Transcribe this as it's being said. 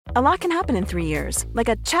A lot can happen in 3 years,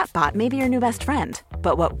 like a chatbot may be your new best friend.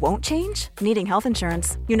 But what won't change? Needing health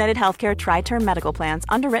insurance. United Healthcare Tri-Term Medical Plans,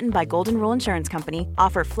 underwritten by Golden Rule Insurance Company,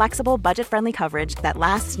 offer flexible, budget-friendly coverage that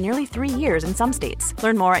lasts nearly 3 years in some states.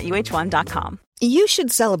 Learn more at uh1.com. You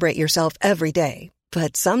should celebrate yourself every day,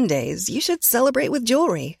 but some days you should celebrate with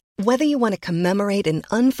jewelry. Whether you want to commemorate an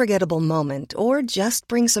unforgettable moment or just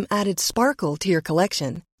bring some added sparkle to your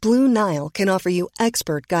collection, Blue Nile can offer you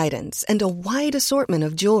expert guidance and a wide assortment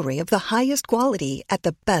of jewelry of the highest quality at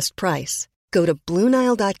the best price. Go to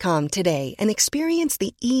BlueNile.com today and experience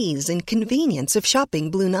the ease and convenience of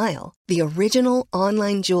shopping Blue Nile, the original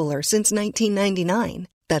online jeweler since 1999.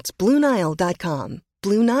 That's BlueNile.com.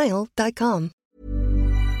 BlueNile.com.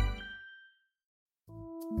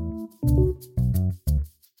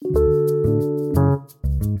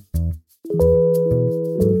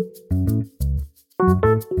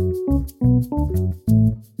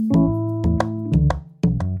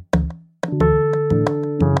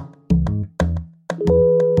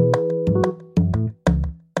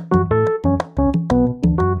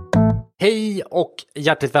 Hej och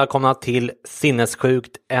hjärtligt välkomna till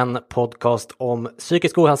Sinnessjukt, en podcast om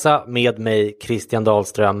psykisk ohälsa med mig Christian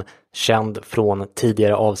Dahlström, känd från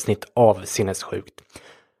tidigare avsnitt av Sinnessjukt.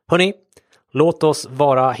 Hörrni, låt oss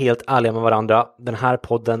vara helt ärliga med varandra. Den här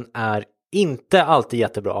podden är inte alltid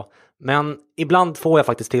jättebra, men ibland får jag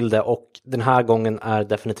faktiskt till det och den här gången är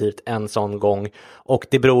definitivt en sån gång. Och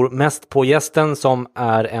det beror mest på gästen som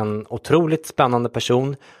är en otroligt spännande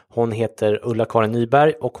person. Hon heter Ulla-Karin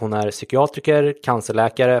Nyberg och hon är psykiatriker,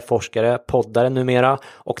 cancerläkare, forskare, poddare numera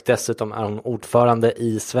och dessutom är hon ordförande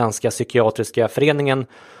i Svenska psykiatriska föreningen.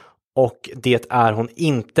 Och det är hon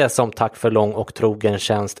inte som tack för lång och trogen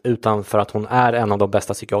tjänst utan för att hon är en av de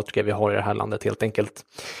bästa psykiatriker vi har i det här landet helt enkelt.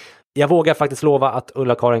 Jag vågar faktiskt lova att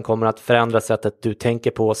Ulla-Karin kommer att förändra sättet du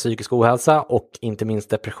tänker på psykisk ohälsa och inte minst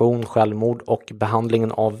depression, självmord och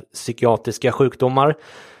behandlingen av psykiatriska sjukdomar.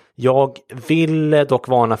 Jag vill dock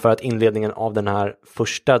varna för att inledningen av den här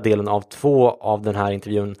första delen av 2 av den här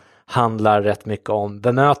intervjun handlar rätt mycket om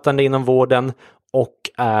bemötande inom vården och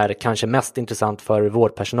är kanske mest intressant för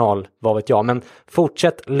vårdpersonal, vad vet jag. Men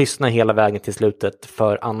fortsätt lyssna hela vägen till slutet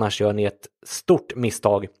för annars gör ni ett stort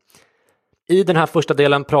misstag. I den här första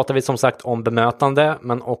delen pratar vi som sagt om bemötande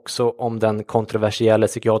men också om den kontroversiella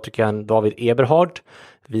psykiatrikern David Eberhard.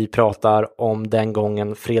 Vi pratar om den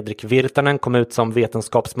gången Fredrik Virtanen kom ut som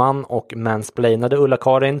vetenskapsman och mansplainade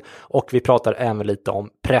Ulla-Karin och vi pratar även lite om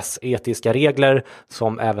pressetiska regler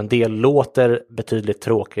som även det låter betydligt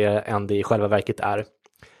tråkigare än det i själva verket är.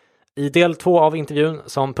 I del 2 av intervjun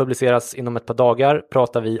som publiceras inom ett par dagar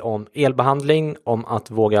pratar vi om elbehandling, om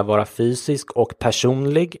att våga vara fysisk och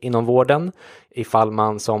personlig inom vården, ifall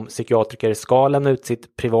man som psykiatriker ska lämna ut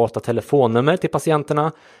sitt privata telefonnummer till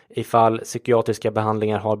patienterna, ifall psykiatriska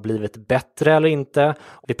behandlingar har blivit bättre eller inte.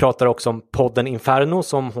 Vi pratar också om podden Inferno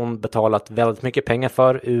som hon betalat väldigt mycket pengar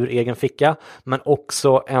för ur egen ficka, men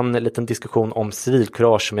också en liten diskussion om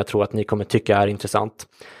civilkurage som jag tror att ni kommer tycka är intressant.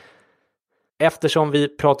 Eftersom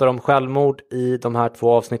vi pratar om självmord i de här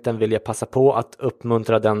 2 avsnitten vill jag passa på att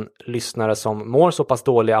uppmuntra den lyssnare som mår så pass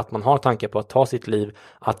dåliga att man har tankar på att ta sitt liv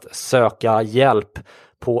att söka hjälp.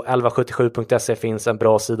 På 1177.se finns en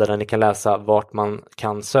bra sida där ni kan läsa vart man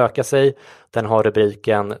kan söka sig. Den har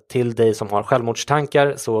rubriken till dig som har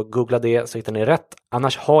självmordstankar, så googla det så hittar ni rätt.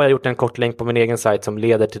 Annars har jag gjort en kort länk på min egen sajt som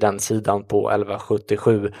leder till den sidan på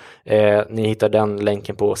 1177. Ni hittar den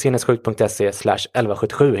länken på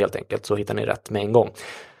sinnessjukt.se/1177 helt enkelt, så hittar ni rätt med en gång.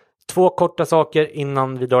 2 korta saker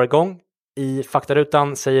innan vi drar igång. I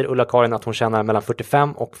faktarutan säger Ulla-Karin att hon tjänar mellan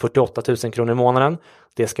 45 och 48 000 kronor i månaden.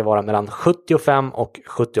 Det ska vara mellan 75 och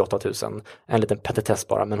 78 000. En liten petitess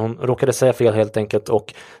bara, men hon råkade säga fel helt enkelt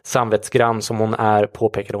och samvetsgrann som hon är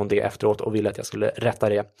påpekade hon det efteråt och ville att jag skulle rätta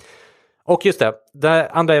det. Och just det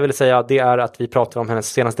andra jag vill säga det är att vi pratar om hennes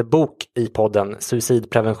senaste bok i podden,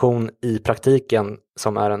 Suicidprevention i praktiken,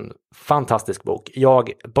 som är en fantastisk bok.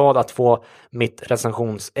 Jag bad att få mitt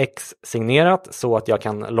recensionsex signerat så att jag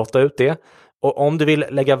kan lotta ut det. Och om du vill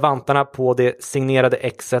lägga vantarna på det signerade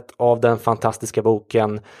exet av den fantastiska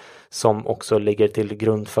boken som också ligger till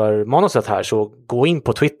grund för manuset här, så gå in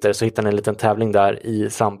på Twitter så hittar ni en liten tävling där i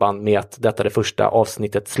samband med att detta det första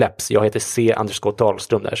avsnittet släpps. Jag heter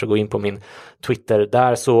C_Dahlström där, så gå in på min Twitter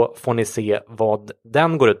där så får ni se vad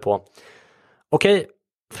den går ut på. Okej,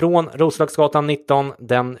 från Roslagsgatan 19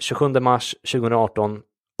 den 27 mars 2018.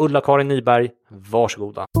 Ulla-Karin Nyberg,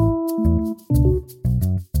 varsågoda.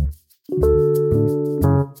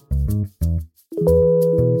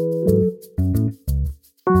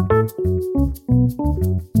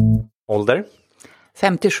 Ålder?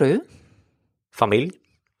 57. Familj?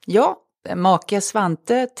 Ja, Make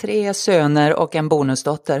Svante, 3 söner och en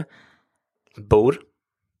bonusdotter. Bor?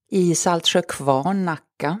 I Saltsjö Kvarn,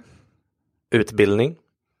 Nacka. Utbildning?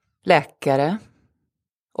 Läkare.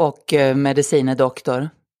 Och medicinedoktor.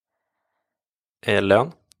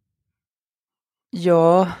 Lön?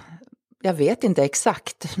 Ja, jag vet inte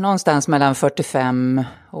exakt. Någonstans mellan 45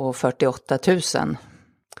 och 48 000.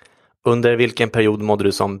 Under vilken period mådde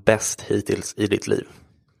du som bäst hittills i ditt liv?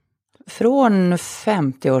 Från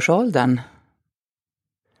 50-årsåldern.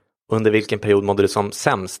 Under vilken period mådde du som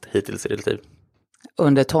sämst hittills i ditt liv?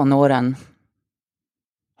 Under tonåren.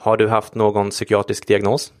 Har du haft någon psykiatrisk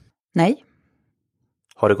diagnos? Nej.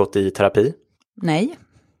 Har du gått i terapi? Nej.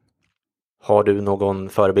 Har du någon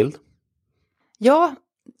förebild? Ja,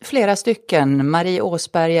 flera stycken. Marie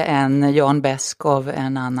Åsberg är en, Jan Beskow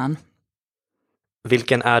en annan.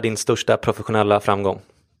 Vilken är din största professionella framgång?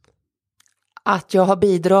 Att jag har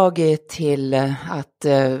bidragit till att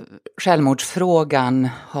självmordsfrågan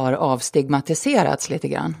har avstigmatiserats lite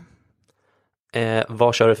grann.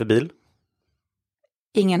 Vad kör du för bil?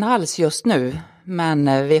 Ingen alls just nu,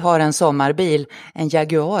 men vi har en sommarbil, en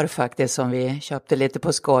Jaguar faktiskt, som vi köpte lite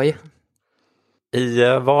på skoj. I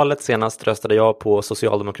valet senast röstade jag på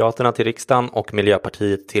Socialdemokraterna till riksdagen och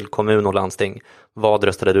Miljöpartiet till kommun och landsting. Vad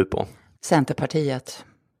röstade du på? Centerpartiet.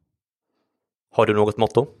 Har du något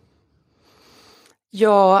motto?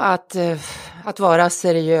 Ja, att vara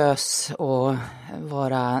seriös och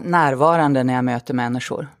vara närvarande när jag möter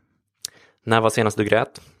människor. När var senast du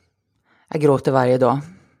grät? Jag gråter varje dag.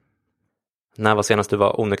 När var senast du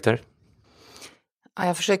var onykter? Ja,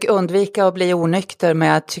 jag försöker undvika att bli onykter, men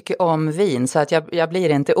jag tycker om vin, så att jag blir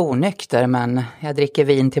inte onykter, men jag dricker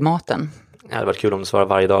vin till maten. Det hade varit kul om du svarar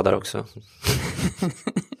varje dag där också.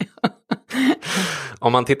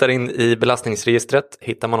 Om man tittar in i belastningsregistret,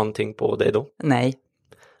 hittar man någonting på dig då? Nej.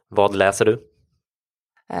 Vad läser du?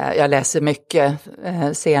 Jag läser mycket.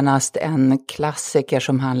 Senast en klassiker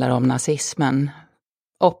som handlar om nazismen.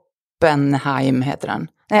 Oppenheim heter den.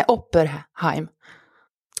 Nej, Oppenheim.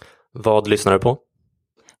 Vad lyssnar du på?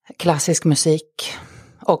 Klassisk musik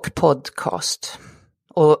och podcast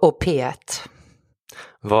och P1.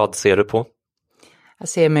 Vad ser du på? Jag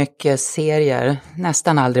ser mycket serier,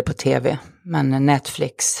 nästan aldrig på tv, men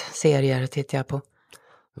Netflix-serier tittar jag på.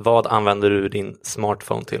 Vad använder du din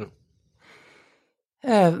smartphone till?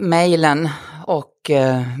 Mailen och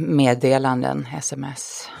meddelanden,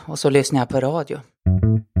 sms. Och så lyssnar jag på radio.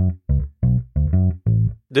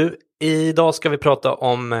 Du, idag ska vi prata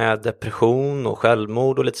om depression och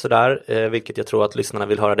självmord och lite sådär, vilket jag tror att lyssnarna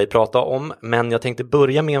vill höra dig prata om. Men jag tänkte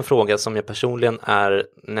börja med en fråga som jag personligen är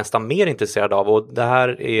nästan mer intresserad av, och det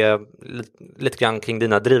här är lite grann kring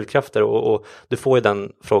dina drivkrafter, och du får ju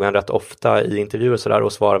den frågan rätt ofta i intervjuer och sådär,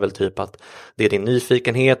 och svarar väl typ att det är din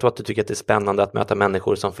nyfikenhet och att du tycker att det är spännande att möta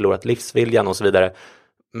människor som förlorat livsviljan och så vidare.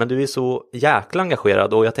 Men du är så jäkla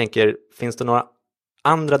engagerad, och jag tänker, finns det några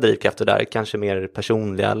andra drivkrafter där, kanske mer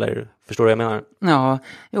personliga, eller förstår du vad jag menar?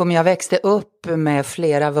 Ja, men jag växte upp med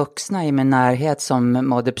flera vuxna i min närhet som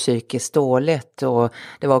mådde psykiskt dåligt, och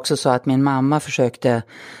det var också så att min mamma försökte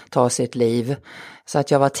ta sitt liv. Så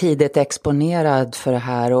att jag var tidigt exponerad för det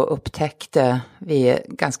här och upptäckte vid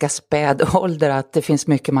ganska späd ålder att det finns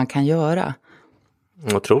mycket man kan göra.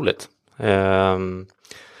 Otroligt.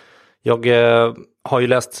 Jag har ju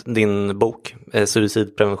läst din bok,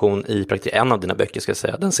 Suicidprevention i praktik, en av dina böcker ska jag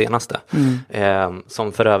säga, den senaste.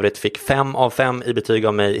 Som för övrigt fick 5 av 5 i betyg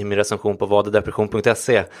av mig i min recension på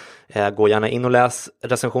vaddepression.se. Gå gärna in och läs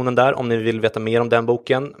recensionen där om ni vill veta mer om den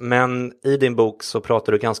boken. Men i din bok så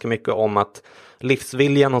pratar du ganska mycket om att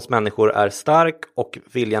livsviljan hos människor är stark och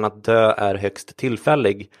viljan att dö är högst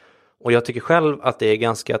tillfällig. Och jag tycker själv att det är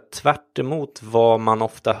ganska tvärt emot vad man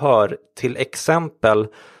ofta hör. Till exempel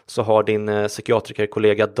så har din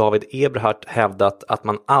psykiatrikerkollega David Eberhardt hävdat att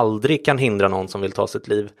man aldrig kan hindra någon som vill ta sitt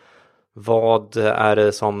liv. Vad är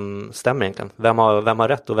det som stämmer egentligen? Vem har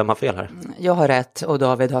rätt och vem har fel här? Jag har rätt och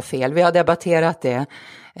David har fel. Vi har debatterat det.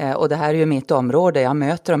 Och det här är ju mitt område. Jag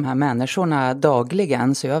möter de här människorna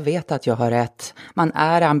dagligen, så jag vet att jag har rätt. Man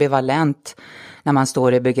är ambivalent när man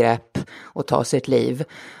står i begrepp och tar sitt liv.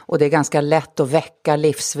 Och det är ganska lätt att väcka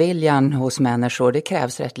livsviljan hos människor. Det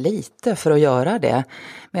krävs rätt lite för att göra det.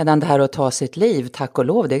 Medan det här att ta sitt liv, tack och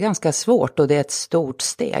lov, det är ganska svårt och det är ett stort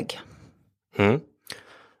steg.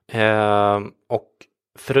 Och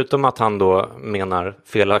förutom att han då menar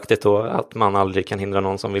felaktigt då att man aldrig kan hindra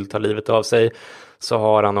någon som vill ta livet av sig, så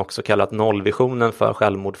har han också kallat nollvisionen för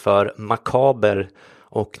självmord för makaber.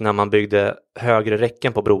 Och när man byggde högre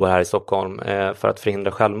räcken på broar här i Stockholm för att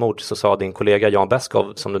förhindra självmord, så sa din kollega Jan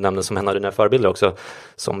Beskow, som du nämnde som en av dina förebilder också,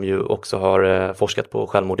 som ju också har forskat på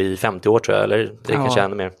självmord i 50 år tror jag, eller det kanske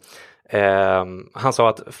ännu mer. Han sa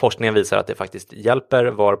att forskningen visar att det faktiskt hjälper,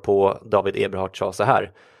 varpå David Eberhardt sa så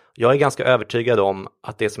här: jag är ganska övertygad om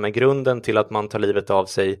att det som är grunden till att man tar livet av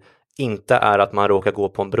sig inte är att man råkar gå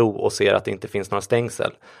på en bro och ser att det inte finns några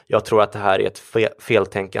stängsel. Jag tror att det här är ett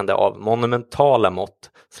feltänkande av monumentala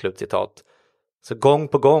mått. Slutcitat. Så gång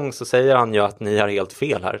på gång så säger han ju att ni har helt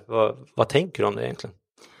fel här. Vad tänker du om det egentligen?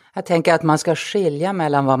 Jag tänker att man ska skilja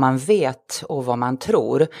mellan vad man vet och vad man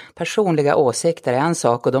tror. Personliga åsikter är en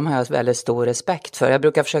sak och de har jag väldigt stor respekt för. Jag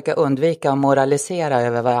brukar försöka undvika att moralisera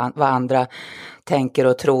över vad andra tänker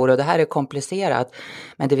och tror, och det här är komplicerat.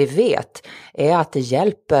 Men det vi vet är att det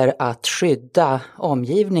hjälper att skydda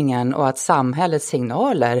omgivningen och att samhällets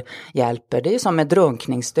signaler hjälper. Det är som med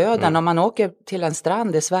drunkningsdöden. Om man åker till en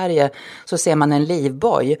strand i Sverige så ser man en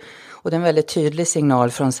livboj. Och det är en väldigt tydlig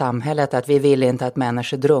signal från samhället att vi vill inte att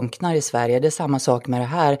människor drunknar i Sverige. Det är samma sak med det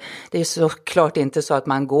här. Det är såklart inte så att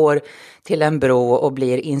man går till en bro och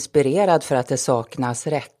blir inspirerad för att det saknas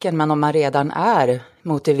räcken. Men om man redan är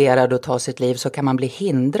motiverad att ta sitt liv så kan man bli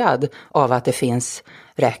hindrad av att det finns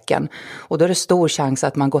räcken. Och då är det stor chans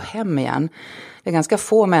att man går hem igen. Det är ganska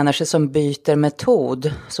få människor som byter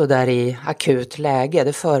metod så där i akut läge.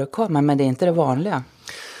 Det förekommer, men det är inte det vanliga.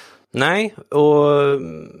 Nej,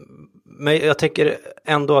 men jag tänker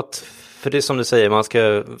ändå att, för det är som du säger, man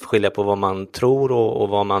ska skilja på vad man tror och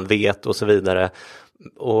vad man vet och så vidare.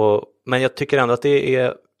 Men jag tycker ändå att det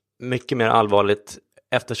är mycket mer allvarligt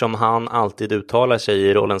eftersom han alltid uttalar sig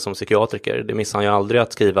i rollen som psykiatriker. Det missar han ju aldrig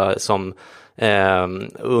att skriva som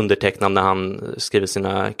undertecknad när han skriver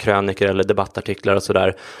sina kröniker eller debattartiklar och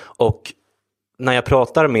sådär. Och när jag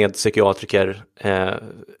pratar med psykiatriker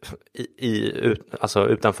alltså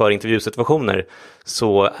utanför intervjusituationer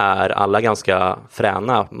så är alla ganska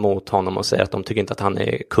fräna mot honom och säger att de tycker inte att han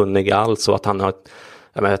är kunnig alls och att han har,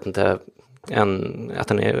 jag vet inte, att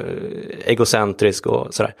han är egocentrisk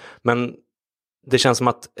och sådär. Men det känns som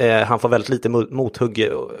att han får väldigt lite mothugg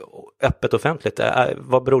öppet offentligt.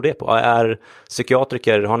 Vad beror det på? Är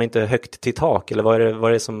psykiatriker, har ni inte högt till tak? Eller vad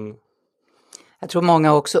är det som... Jag tror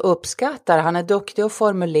många också uppskattar. Han är duktig att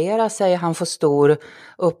formulera sig, han får stor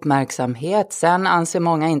uppmärksamhet. Sen anser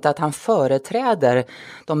många inte att han företräder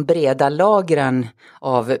de breda lagren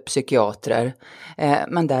av psykiatrer.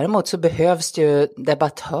 Men däremot så behövs det ju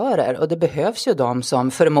debattörer och det behövs ju de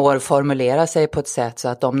som förmår formulera sig på ett sätt så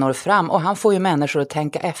att de når fram. Och han får ju människor att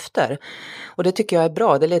tänka efter. Och det tycker jag är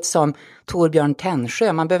bra. Det är lite som Torbjörn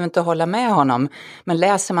Tännsjö. Man behöver inte hålla med honom. Men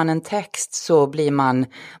läser man en text så blir man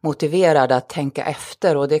motiverad att tänka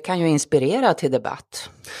efter. Och det kan ju inspirera till debatt.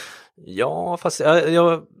 Ja, fast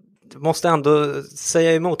jag måste ändå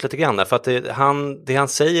säga emot lite grann där. För att det han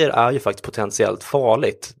säger är ju faktiskt potentiellt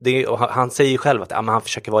farligt. Han säger ju själv att han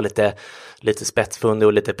försöker vara lite spetsfundig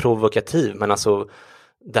och lite provokativ. Men alltså...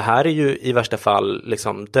 Det här är ju i värsta fall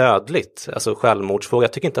liksom dödligt, alltså självmordsfråga.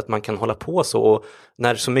 Jag tycker inte att man kan hålla på så, och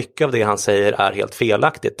när så mycket av det han säger är helt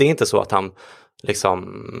felaktigt. Det är inte så att han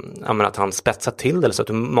att han spetsar till det, eller så att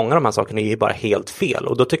många av de här sakerna är ju bara helt fel,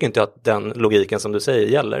 och då tycker inte jag att den logiken som du säger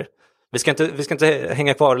gäller. Vi ska inte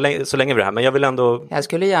hänga kvar så länge vid det här, men jag vill ändå... Jag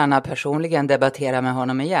skulle gärna personligen debattera med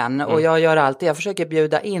honom igen. Och jag försöker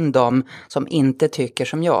bjuda in dem som inte tycker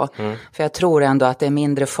som jag. För jag tror ändå att det är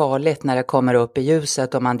mindre farligt när det kommer upp i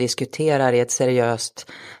ljuset om man diskuterar i ett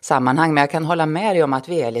seriöst sammanhang. Men jag kan hålla med dig om att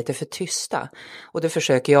vi är lite för tysta. Och det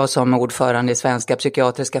försöker jag som ordförande i Svenska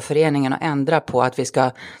Psykiatriska Föreningen att ändra på. Att vi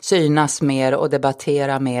ska synas mer och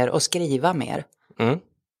debattera mer och skriva mer.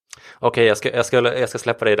 Okej, jag ska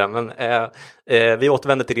släppa dig där, men vi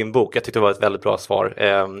återvänder till din bok. Jag tyckte det var ett väldigt bra svar.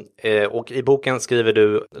 Och i boken skriver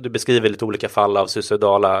du beskriver lite olika fall av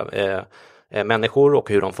suicidala människor och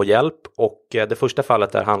hur de får hjälp. Och det första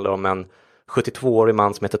fallet där handlar om en 72-årig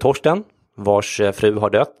man som heter Torsten, vars fru har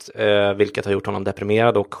dött, vilket har gjort honom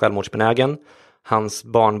deprimerad och självmordsbenägen. Hans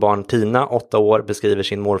barnbarn Tina, 8 år, beskriver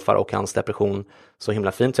sin morfar och hans depression så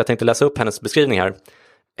himla fint. Så jag tänkte läsa upp hennes beskrivning här.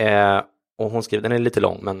 Och hon skriver, den är lite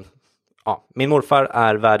lång, men ja. Min morfar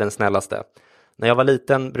är världens snällaste. När jag var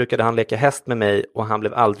liten brukade han leka häst med mig och han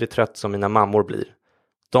blev aldrig trött som mina mammor blir.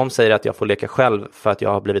 De säger att jag får leka själv för att jag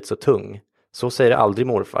har blivit så tung. Så säger aldrig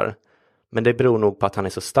morfar. Men det beror nog på att han är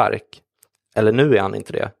så stark. Eller nu är han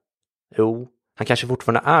inte det. Jo, han kanske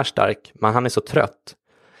fortfarande är stark, men han är så trött.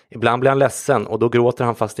 Ibland blir han ledsen och då gråter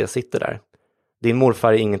han fast jag sitter där. Din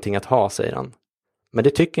morfar är ingenting att ha, säger han. Men det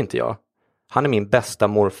tycker inte jag. Han är min bästa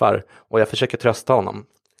morfar och jag försöker trösta honom.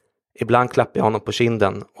 Ibland klappar jag honom på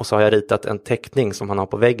kinden och så har jag ritat en teckning som han har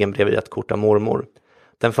på väggen bredvid ett kort av mormor.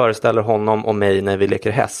 Den föreställer honom och mig när vi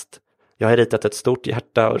leker häst. Jag har ritat ett stort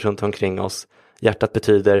hjärta runt omkring oss. Hjärtat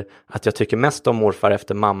betyder att jag tycker mest om morfar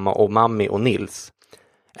efter mamma och mammi och Nils.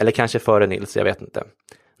 Eller kanske före Nils, jag vet inte.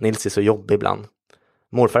 Nils är så jobbig ibland.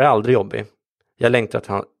 Morfar är aldrig jobbig. Jag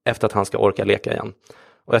längtar efter att han ska orka leka igen.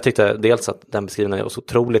 Och jag tyckte dels att den beskrivningen var så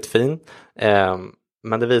otroligt fin.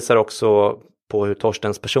 Men det visar också på hur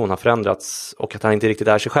Torstens person har förändrats och att han inte riktigt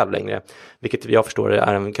är sig själv längre. Vilket jag förstår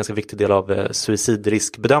är en ganska viktig del av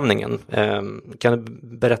suicidriskbedömningen. Kan du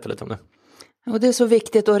berätta lite om det? Och det är så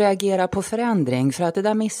viktigt att reagera på förändring, för att det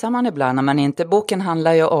där missar man ibland när man inte... Boken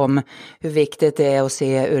handlar ju om hur viktigt det är att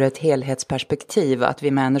se ur ett helhetsperspektiv, att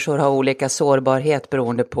vi människor har olika sårbarhet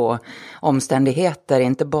beroende på omständigheter,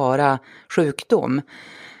 inte bara sjukdom.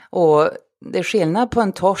 Och det är skillnad på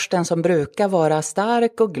en Torsten som brukar vara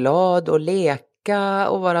stark och glad och leka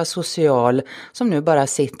och vara social, som nu bara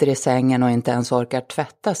sitter i sängen och inte ens orkar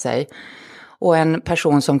tvätta sig. Och en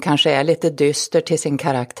person som kanske är lite dyster till sin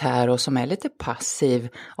karaktär och som är lite passiv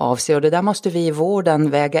av sig. Och det där måste vi i vården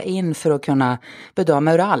väga in för att kunna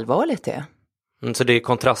bedöma hur allvarligt det är. Så det är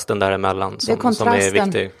kontrasten däremellan som är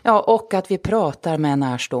viktig? Ja, och att vi pratar med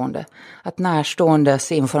närstående. Att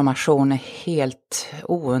närståendes information är helt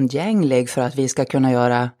oundgänglig för att vi ska kunna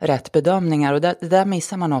göra rätt bedömningar. Och det där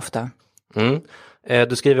missar man ofta.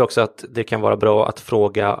 Du skriver också att det kan vara bra att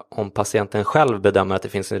fråga om patienten själv bedömer att det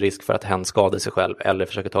finns en risk för att hen skadar sig själv eller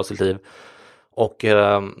försöker ta sitt liv. Och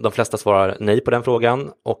de flesta svarar nej på den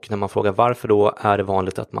frågan. Och när man frågar varför då är det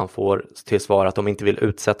vanligt att man får till svar att de inte vill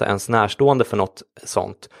utsätta ens närstående för något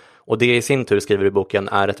sånt. Och det i sin tur, skriver du i boken,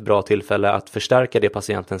 är ett bra tillfälle att förstärka det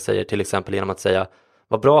patienten säger, till exempel genom att säga: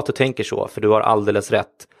 vad bra att du tänker så, för du har alldeles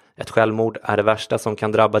rätt. Ett självmord är det värsta som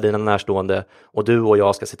kan drabba dina närstående och du och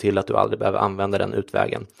jag ska se till att du aldrig behöver använda den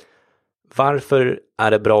utvägen. Varför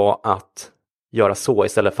är det bra att göra så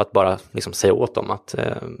istället för att bara liksom säga åt dem att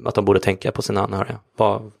de borde tänka på sina anhöriga?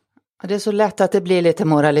 Det är så lätt att det blir lite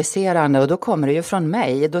moraliserande, och då kommer det ju från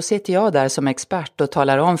mig. Då sitter jag där som expert och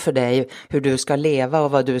talar om för dig hur du ska leva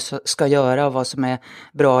och vad du ska göra och vad som är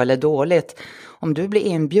bra eller dåligt. Om du blir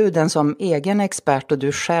inbjuden som egen expert och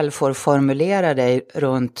du själv får formulera dig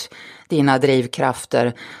runt dina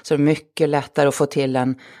drivkrafter, så är det mycket lättare att få till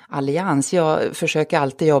en allians. Jag försöker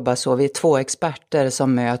alltid jobba så. Vi är 2 experter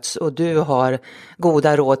som möts och du har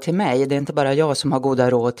goda råd till mig. Det är inte bara jag som har goda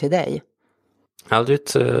råd till dig. Ja,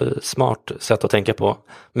 det är ett smart sätt att tänka på.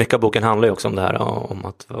 Mycket av boken handlar ju också om det här, om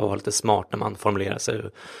att vara lite smart när man formulerar sig.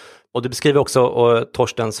 Och du beskriver också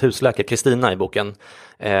Torstens husläkare Kristina i boken,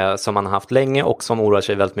 som han har haft länge och som oroar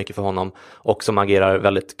sig väldigt mycket för honom och som agerar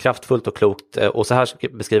väldigt kraftfullt och klokt. Och så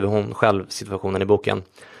här beskriver hon själv situationen i boken.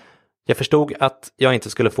 Jag förstod att jag inte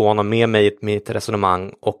skulle få honom med mig i mitt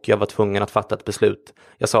resonemang och jag var tvungen att fatta ett beslut.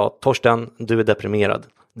 Jag sa: Torsten, du är deprimerad.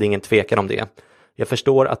 Det är ingen tvekan om det. Jag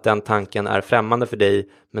förstår att den tanken är främmande för dig,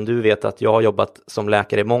 men du vet att jag har jobbat som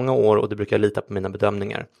läkare i många år och du brukar lita på mina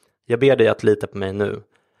bedömningar. Jag ber dig att lita på mig nu.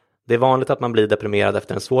 Det är vanligt att man blir deprimerad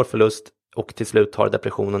efter en svår förlust och till slut tar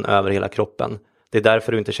depressionen över hela kroppen. Det är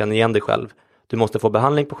därför du inte känner igen dig själv. Du måste få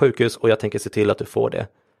behandling på sjukhus och jag tänker se till att du får det.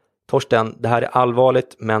 Torsten, det här är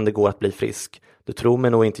allvarligt, men det går att bli frisk. Du tror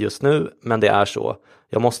mig nog inte just nu, men det är så.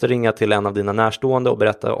 Jag måste ringa till en av dina närstående och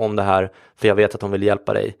berätta om det här, för jag vet att de vill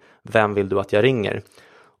hjälpa dig. Vem vill du att jag ringer?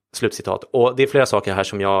 Slutcitat. Och det är flera saker här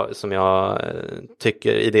som jag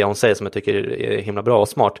tycker i det hon säger som jag tycker är himla bra och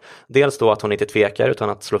smart. Dels då att hon inte tvekar utan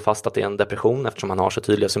att slå fast att det är en depression eftersom han har så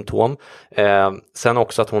tydliga symptom. Sen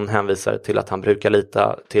också att hon hänvisar till att han brukar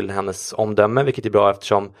lita till hennes omdöme, vilket är bra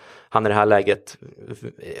eftersom han i det här läget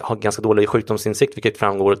har ganska dålig sjukdomsinsikt, vilket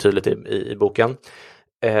framgår tydligt i boken.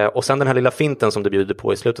 Och sen den här lilla finten som du bjuder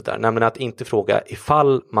på i slutet där, nämligen att inte fråga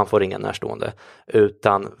ifall man får ringa närstående,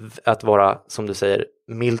 utan att vara, som du säger,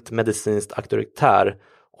 milt medicinskt auktoritär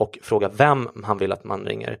och fråga vem han vill att man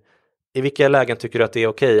ringer. I vilka lägen tycker du att det är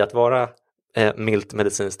okej att vara milt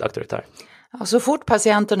medicinskt auktoritär? Ja, så fort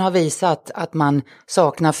patienten har visat att man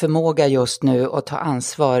saknar förmåga just nu att ta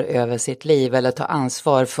ansvar över sitt liv eller ta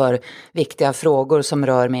ansvar för viktiga frågor som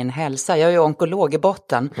rör min hälsa. Jag är ju onkolog i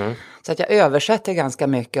botten, så att jag översätter ganska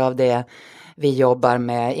mycket av det vi jobbar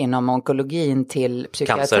med inom onkologin till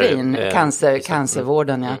psykiatrin,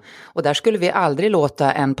 cancervården. Ja. Och där skulle vi aldrig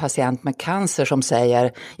låta en patient med cancer som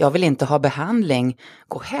säger jag vill inte ha behandling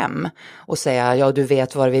gå hem och säga ja, du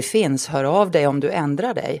vet var vi finns, hör av dig om du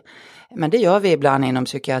ändrar dig. Men det gör vi ibland inom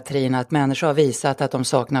psykiatrin, att människor har visat att de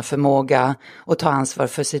saknar förmåga att ta ansvar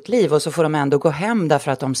för sitt liv och så får de ändå gå hem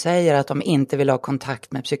därför att de säger att de inte vill ha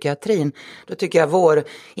kontakt med psykiatrin. Då tycker jag vår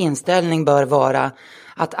inställning bör vara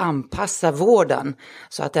att anpassa vården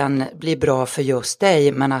så att den blir bra för just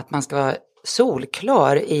dig, men att man ska vara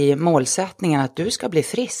solklar i målsättningen att du ska bli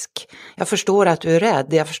frisk. Jag förstår att du är rädd,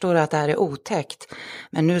 jag förstår att det här är otäckt,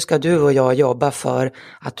 men nu ska du och jag jobba för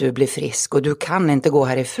att du blir frisk och du kan inte gå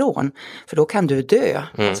härifrån för då kan du dö.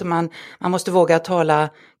 Alltså man måste våga tala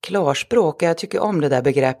klarspråk. Jag tycker om det där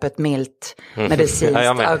begreppet milt medicinskt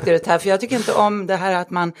auktoritär. För jag tycker inte om det här att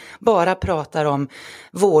man bara pratar om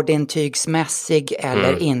vårdintygsmässig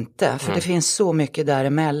eller inte. För det finns så mycket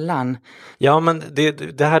däremellan. Ja, men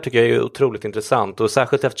det här tycker jag är otroligt intressant. Och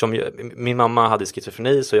särskilt eftersom min mamma hade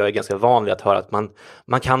schizofreni, så jag är ganska van vid att höra att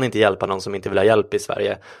man kan inte hjälpa någon som inte vill ha hjälp i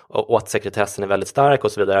Sverige. Och att sekretessen är väldigt stark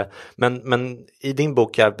och så vidare. Men i din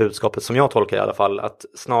bok är budskapet, som jag tolkar i alla fall, att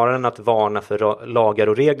snarare än att varna för lagar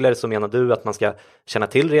och regler, så menar du att man ska känna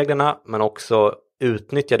till reglerna, men också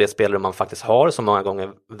utnyttja det spelrum man faktiskt har, som många gånger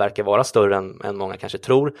verkar vara större än många kanske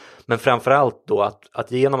tror. Men framförallt då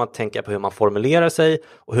att genom att tänka på hur man formulerar sig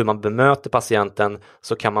och hur man bemöter patienten,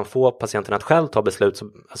 så kan man få patienten att själv ta beslut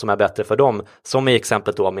som är bättre för dem. Som i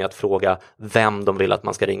exemplet då med att fråga vem de vill att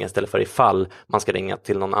man ska ringa istället för ifall man ska ringa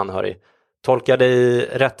till någon anhörig. Tolkar dig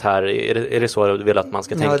rätt här? Är det så du vill att man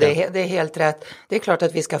ska tänka? Ja, det är helt rätt. Det är klart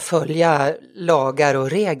att vi ska följa lagar och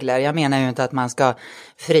regler. Jag menar ju inte att man ska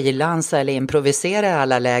frilansa eller improvisera i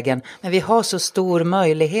alla lägen. Men vi har så stor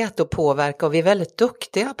möjlighet att påverka, och vi är väldigt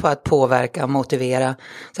duktiga på att påverka och motivera.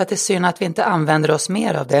 Så att det är synd att vi inte använder oss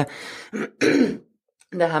mer av det.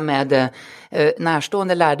 Det här med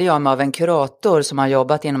närstående lärde jag mig av en kurator som har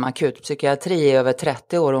jobbat inom akutpsykiatri i över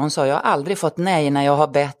 30 år. Och hon sa, jag har aldrig fått nej när jag har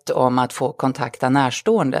bett om att få kontakta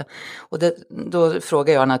närstående. Och då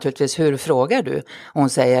frågar jag naturligtvis, hur frågar du? Och hon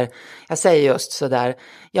säger, jag säger just sådär,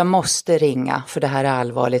 jag måste ringa för det här är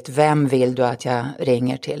allvarligt. Vem vill du att jag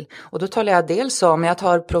ringer till? Och då talar jag dels om, jag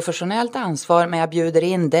tar professionellt ansvar, men jag bjuder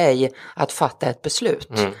in dig att fatta ett beslut.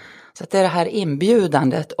 Så att det är det här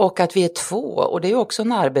inbjudandet, och att vi är två, och det är också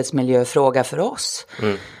en arbetsmiljöfråga för oss.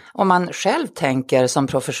 Om man själv tänker som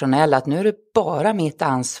professionell att nu är det bara mitt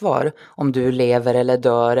ansvar om du lever eller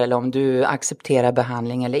dör, eller om du accepterar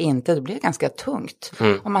behandling eller inte, det blir ganska tungt.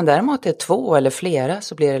 Om man däremot är två eller flera,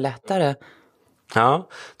 så blir det lättare. Ja,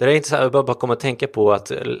 det är inte så här, jag bara kommer att tänka på att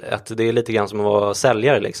det är lite grann som att vara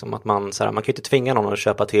säljare liksom, att man kan ju inte tvinga någon att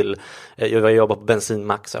köpa till. Jag jobbar på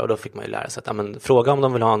bensinmax, och då fick man ju lära sig att fråga om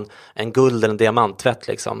de vill ha en guld eller en diamanttvätt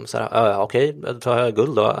liksom, så här, okej, då tar jag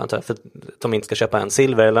guld då, för att de inte ska köpa en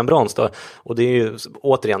silver eller en brons då. Och det är ju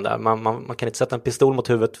återigen där, man kan inte sätta en pistol mot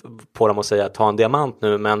huvudet på dem och säga ta en diamant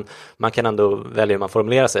nu, men man kan ändå välja hur man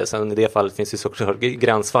formulerar sig. Sen i det fallet finns det såklart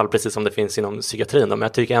gränsfall, precis som det finns inom psykiatrin då. Men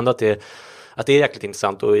jag tycker ändå att det är jäkligt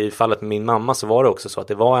intressant, och i fallet med min mamma så var det också så att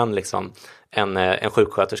det var en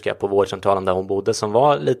sjuksköterska på vårdcentralen där hon bodde som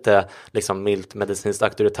var lite liksom milt medicinskt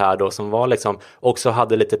auktoritär då, som var liksom också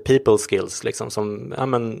hade lite people skills liksom, som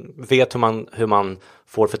vet hur man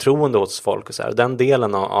får förtroende hos folk och så här. Den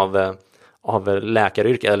delen av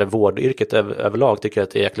läkaryrket eller vårdyrket överlag tycker jag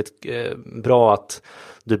att det är jäkligt bra att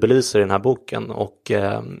du belyser i den här boken, och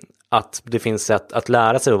att det finns sätt att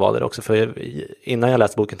lära sig att vara det också. För innan jag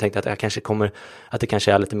läste boken tänkte jag att det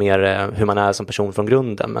kanske är lite mer hur man är som person från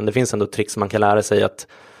grunden. Men det finns ändå tricks man kan lära sig att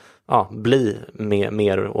bli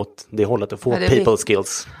mer åt det hållet och få people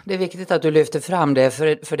skills. Det är viktigt att du lyfter fram det,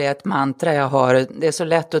 för det är ett mantra jag har. Det är så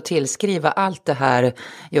lätt att tillskriva allt det här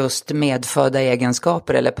just medfödda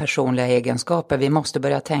egenskaper eller personliga egenskaper. Vi måste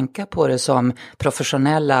börja tänka på det som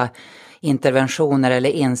professionella interventioner eller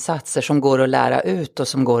insatser som går att lära ut och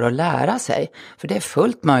som går att lära sig. För det är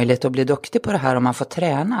fullt möjligt att bli duktig på det här om man får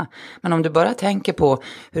träna. Men om du bara tänker på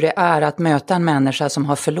hur det är att möta en människa som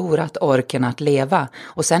har förlorat orken att leva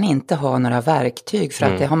och sen inte ha några verktyg för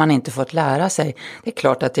att det har man inte fått lära sig. Det är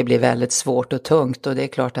klart att det blir väldigt svårt och tungt, och det är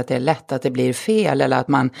klart att det är lätt att det blir fel eller att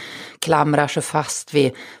man klamrar sig fast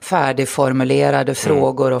vid färdigformulerade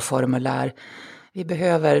frågor och formulär. Vi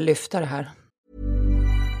behöver lyfta det här.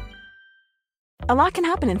 A lot can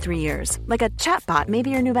happen in 3 years, like a chatbot may be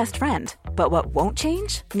your new best friend. But what won't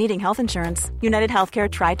change? Needing health insurance. United Healthcare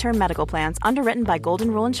Tri-Term Medical Plans, underwritten by Golden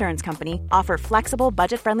Rule Insurance Company, offer flexible,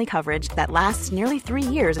 budget-friendly coverage that lasts nearly 3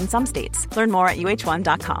 years in some states. Learn more at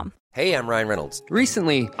uh1.com. Hey, I'm Ryan Reynolds.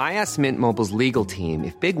 Recently, I asked Mint Mobile's legal team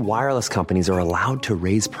if big wireless companies are allowed to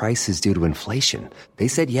raise prices due to inflation. They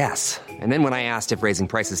said yes. And then when I asked if raising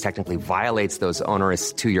prices technically violates those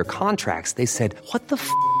onerous 2-year contracts, they said, what the f***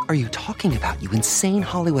 are you talking about, you insane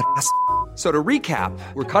Hollywood ass? So to recap,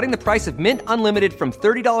 we're cutting the price of Mint Unlimited from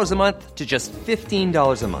 $30 a month to just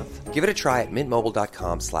 $15 a month. Give it a try at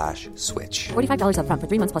mintmobile.com/switch. $45 up front for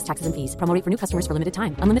 3 months plus taxes and fees. Promo rate for new customers for limited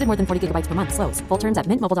time. Unlimited more than 40 gigabytes per month. Slows full terms at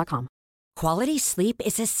mintmobile.com. Quality sleep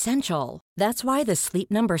is essential. That's why the Sleep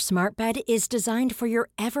Number Smart Bed is designed for your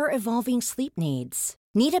ever-evolving sleep needs.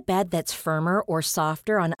 Need a bed that's firmer or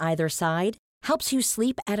softer on either side? Helps you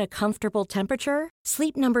sleep at a comfortable temperature?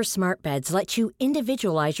 Sleep Number Smart Beds let you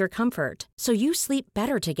individualize your comfort so you sleep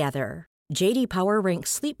better together. JD Power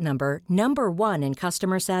ranks Sleep Number number 1 in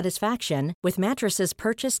customer satisfaction with mattresses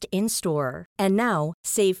purchased in-store. And now,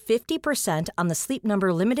 save 50% on the Sleep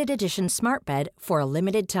Number Limited Edition Smart Bed for a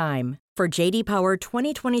limited time. For JD Power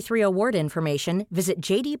 2023 award information, visit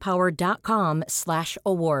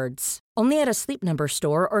jdpower.com/awards. Only at a Sleep Number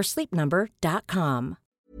store or sleepnumber.com.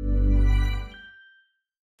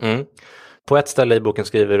 På ett ställe i boken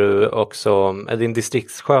skriver du också, din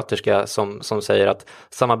distriktssköterska som säger att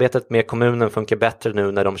samarbetet med kommunen funkar bättre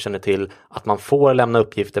nu när de känner till att man får lämna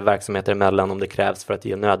uppgifter verksamheter emellan om det krävs för att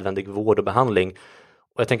ge nödvändig vård och behandling.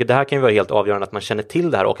 Och jag tänker det här kan ju vara helt avgörande att man känner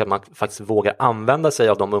till det här och att man faktiskt vågar använda sig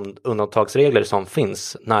av de undantagsregler som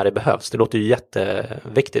finns när det behövs. Det låter ju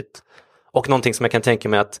jätteviktigt. Och någonting som jag kan tänka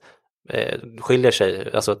mig att skiljer sig,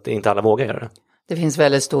 alltså att inte alla vågar göra det. Det finns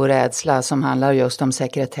väldigt stor rädsla som handlar just om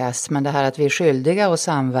sekretess, men det här att vi är skyldiga att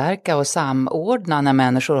samverka och samordna när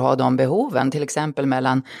människor har de behoven, till exempel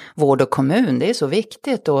mellan vård och kommun, det är så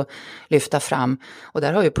viktigt att lyfta fram. Och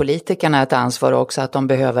där har ju politikerna ett ansvar också att de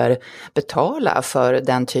behöver betala för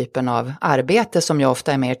den typen av arbete som ju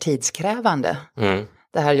ofta är mer tidskrävande.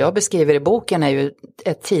 Det här jag beskriver i boken är ju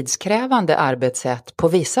ett tidskrävande arbetssätt på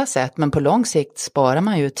vissa sätt, men på lång sikt sparar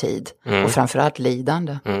man ju tid och framförallt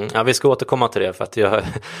lidande. Ja, vi ska återkomma till det för att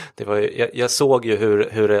jag såg ju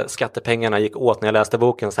hur skattepengarna gick åt när jag läste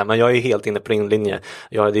boken, så här, men jag är ju helt inne på din linje.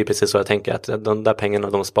 Det är ju precis så jag tänker, att de där pengarna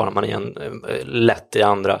de sparar man igen lätt i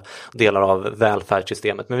andra delar av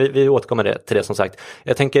välfärdssystemet. Men vi återkommer till det som sagt.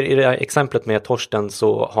 Jag tänker i det här exemplet med Torsten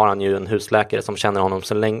så har han ju en husläkare som känner honom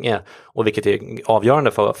så länge, och vilket är avgörande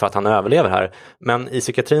för att han överlever här. Men i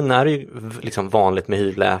psykiatrin är det ju liksom vanligt med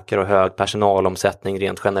hyrläkare och hög personalomsättning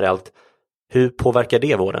rent generellt. Hur påverkar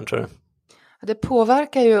det vården, tror du? Det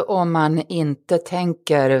påverkar ju om man inte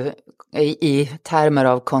tänker i termer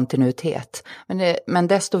av kontinuitet. Men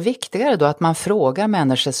desto viktigare då att man frågar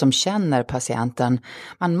människor som känner patienten.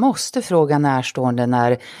 Man måste fråga närstående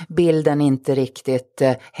när bilden inte riktigt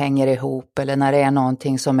hänger ihop, eller när det är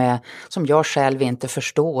någonting som jag själv inte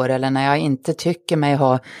förstår, eller när jag inte tycker mig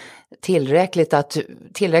ha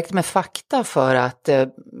tillräckligt med fakta för att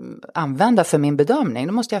använda för min bedömning.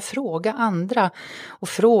 Då måste jag fråga andra och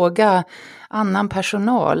fråga annan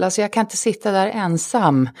personal. Alltså jag kan inte sitta där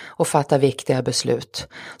ensam och fatta viktiga beslut.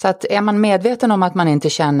 Så att är man medveten om att man inte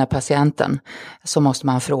känner patienten, så måste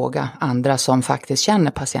man fråga andra som faktiskt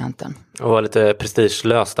känner patienten. Och vara lite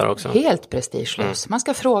prestigelös där också. Helt prestigelös. Man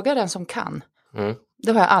ska fråga den som kan.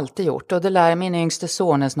 Det har jag alltid gjort, och det lär min yngste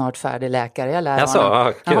son är snart färdig läkare. Jag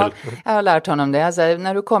har lärt honom det. Alltså,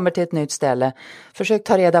 när du kommer till ett nytt ställe, försök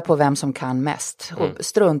ta reda på vem som kan mest och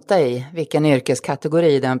strunta i vilken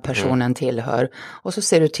yrkeskategori den personen tillhör. Och så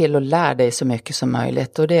ser du till att lära dig så mycket som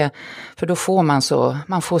möjligt. Och för då får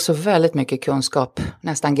man får så väldigt mycket kunskap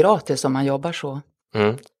nästan gratis om man jobbar så.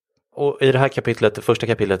 Och i det här kapitlet, det första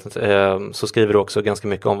kapitlet, så skriver du också ganska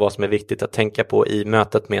mycket om vad som är viktigt att tänka på i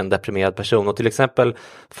mötet med en deprimerad person. Och till exempel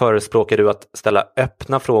förespråkar du att ställa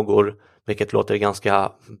öppna frågor, vilket låter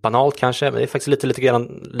ganska banalt kanske, men det är faktiskt lite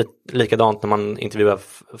grann likadant när man intervjuar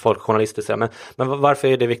folk, journalister. Men varför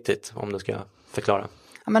är det viktigt, om du ska förklara?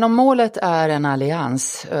 Ja, men om målet är en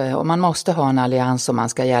allians, och man måste ha en allians om man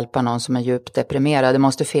ska hjälpa någon som är djupt deprimerad, det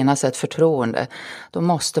måste finnas ett förtroende, då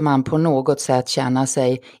måste man på något sätt känna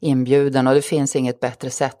sig inbjuden, och det finns inget bättre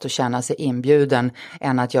sätt att känna sig inbjuden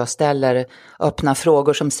än att jag ställer öppna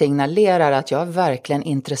frågor som signalerar att jag är verkligen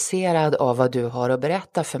intresserad av vad du har att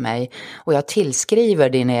berätta för mig, och jag tillskriver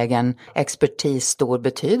din egen expertis stor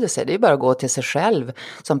betydelse. Det är bara att gå till sig själv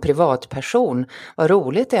som privatperson. Vad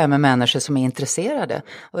roligt det är med människor som är intresserade.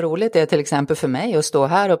 Och roligt är till exempel för mig att stå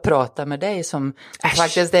här och prata med dig som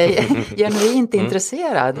faktiskt är genuint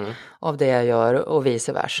intresserad av det jag gör, och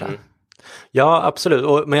vice versa. Ja,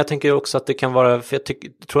 absolut. Men jag tänker också att det kan vara, för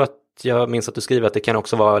tror att jag minns att du skriver att det kan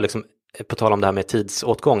också vara liksom, på tal om det här med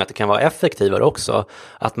tidsåtgång, att det kan vara effektivare också.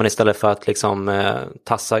 Att man istället för att liksom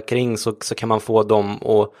tassa kring så kan man få dem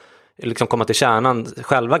att liksom komma till kärnan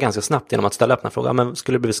själva ganska snabbt genom att ställa öppna frågor. Men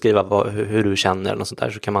skulle du beskriva hur du känner eller något sånt där,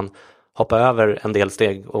 så kan man hoppa över en del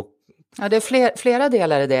steg. Ja, det är flera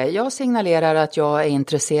delar i det. Jag signalerar att jag är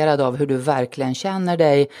intresserad av hur du verkligen känner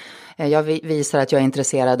dig. Jag visar att jag är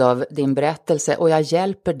intresserad av din berättelse, och jag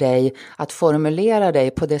hjälper dig att formulera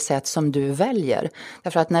dig på det sätt som du väljer.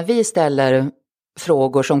 Därför att när vi ställer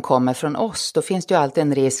frågor som kommer från oss, då finns det ju alltid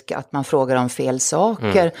en risk att man frågar om fel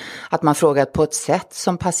saker, att man frågar på ett sätt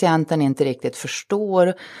som patienten inte riktigt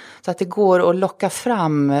förstår, så att det går att locka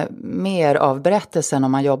fram mer av berättelsen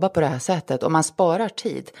om man jobbar på det här sättet, och man sparar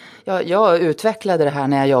tid. Jag utvecklade det här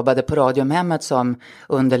när jag jobbade på Radiumhemmet som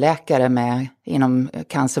underläkare inom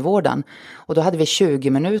cancervården, och då hade vi 20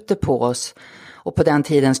 minuter på oss Och på den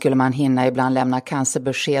tiden skulle man hinna ibland lämna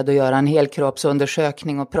cancerbesked och göra en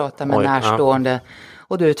helkroppsundersökning och prata med närstående.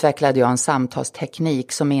 Och då utvecklade jag en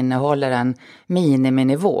samtalsteknik som innehåller en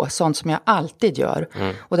miniminivå, sånt som jag alltid gör.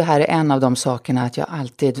 Och det här är en av de sakerna, att jag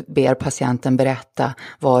alltid ber patienten berätta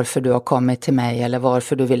varför du har kommit till mig eller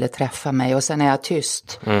varför du ville träffa mig. Och sen är jag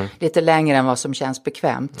tyst, lite längre än vad som känns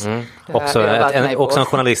bekvämt. Också en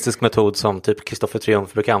journalistisk metod som typ Kristoffer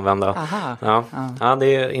Triumf brukar använda. Ja,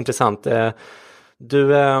 det är intressant.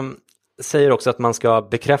 Du säger också att man ska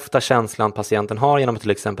bekräfta känslan patienten har genom att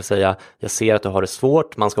till exempel säga jag ser att du har det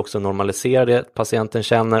svårt. Man ska också normalisera det patienten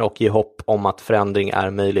känner och ge hopp om att förändring är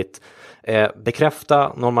möjligt.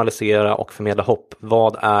 Bekräfta, normalisera och förmedla hopp.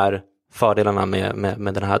 Vad är fördelarna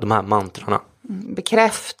med de här mantrarna?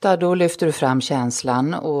 Bekräfta, då lyfter du fram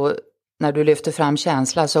känslan, och när du lyfter fram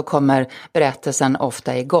känslan så kommer berättelsen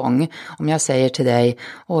ofta igång. Om jag säger till dig,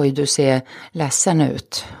 oj du ser ledsen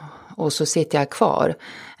ut, och så sitter jag kvar.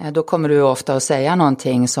 Då kommer du ofta att säga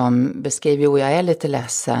någonting som beskriver, jo jag är lite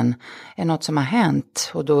ledsen, är något som har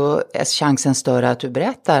hänt? Och då är chansen större att du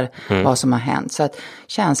berättar vad som har hänt. Så att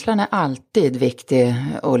känslan är alltid viktig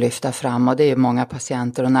att lyfta fram, och det är ju många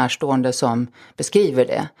patienter och närstående som beskriver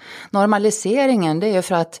det. Normaliseringen, det är ju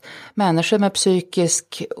för att människor med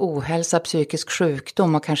psykisk ohälsa, psykisk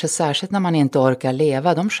sjukdom, och kanske särskilt när man inte orkar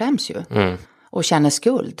leva, de skäms ju och känner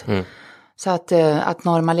skuld. Så att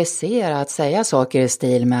normalisera, att säga saker i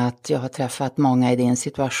stil med att jag har träffat många i din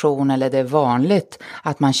situation, eller det är vanligt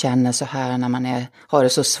att man känner så här när man har det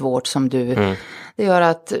så svårt som du. Det gör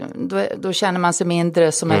att då känner man sig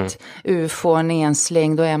mindre som ett ufo, en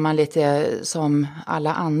ensling, då är man lite som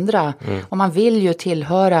alla andra. Och man vill ju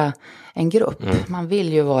tillhöra en grupp, man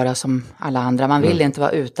vill ju vara som alla andra, man vill inte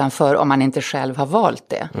vara utanför om man inte själv har valt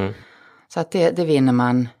det. Så att det vinner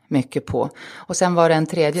man mycket på. Och sen var det en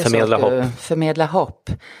tredje sak. Förmedla hopp.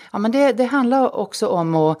 Ja, men det handlar också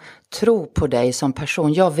om att tro på dig som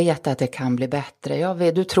person. Jag vet att det kan bli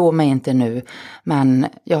bättre. Du tror mig inte nu. Men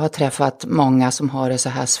jag har träffat många som har det så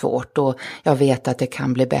här svårt. Och jag vet att det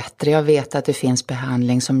kan bli bättre. Jag vet att det finns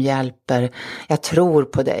behandling som hjälper. Jag tror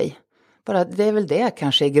på dig. Bara, det är väl det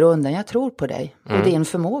kanske i grunden. Jag tror på dig och din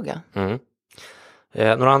förmåga.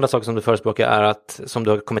 Några andra saker som du förespråkar är att, som du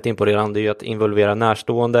har kommit in på redan, det är ju att involvera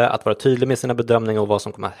närstående, att vara tydlig med sina bedömningar och vad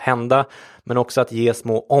som kommer att hända, men också att ge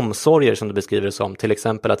små omsorger som du beskriver det som, till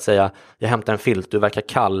exempel att säga jag hämtar en filt, du verkar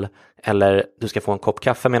kall, eller du ska få en kopp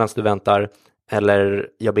kaffe medan du väntar, eller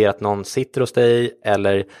jag ber att någon sitter hos dig,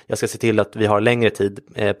 eller jag ska se till att vi har längre tid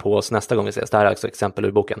på oss nästa gång vi ses. Det här är alltså exempel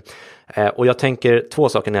ur boken. Och jag tänker två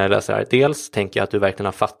saker när jag läser här. Dels tänker jag att du verkligen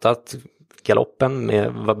har fattat galoppen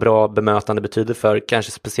med vad bra bemötande betyder för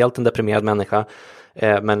kanske speciellt en deprimerad människa,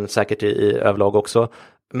 men säkert i överlag också.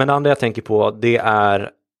 Men det andra jag tänker på, det är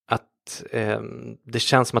att det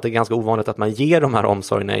känns som att det är ganska ovanligt att man ger de här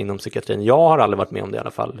omsorgerna inom psykiatrin. Jag har aldrig varit med om det i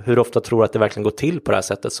alla fall. Hur ofta tror du att det verkligen går till på det här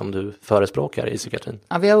sättet som du förespråkar i psykiatrin?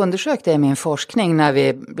 Ja, vi har undersökt det i min forskning när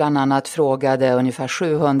vi bland annat frågade ungefär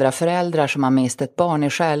 700 föräldrar som har mist ett barn i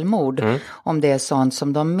självmord om det är sånt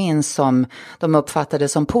som de minns som de uppfattade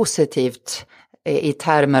som positivt i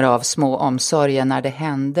termer av små omsorger när det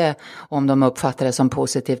hände, om de uppfattade det som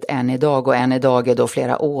positivt än idag, och än idag är då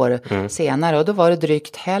flera år senare, och då var det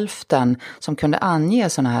drygt hälften som kunde ange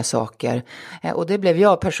sådana här saker, och det blev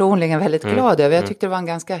jag personligen väldigt glad över. Jag tyckte det var en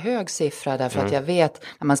ganska hög siffra, därför att jag vet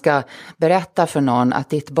när man ska berätta för någon att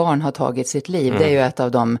ditt barn har tagit sitt liv, det är ju ett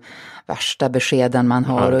av de värsta beskeden man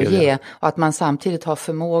har att ge, och att man samtidigt har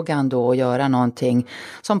förmågan då att göra någonting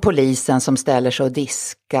som polisen som ställer sig och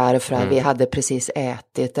diskar för att vi hade precis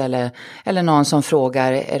ätit, eller någon som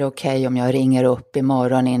frågar är det okej om jag ringer upp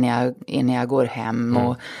imorgon innan jag går hem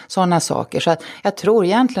och sådana saker. Så att jag tror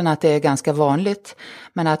egentligen att det är ganska vanligt,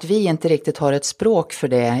 men att vi inte riktigt har ett språk för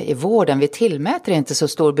det i vården. Vi tillmäter inte så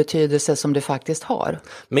stor betydelse som det faktiskt har.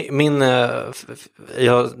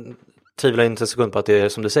 Jag tvivlar inte en sekund på att det är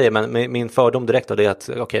som du säger, men min fördom direkt då, det är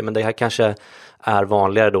att men det här kanske är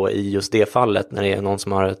vanligare då i just det fallet när det är någon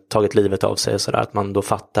som har tagit livet av sig, så där, att man då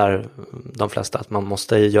fattar, de flesta, att man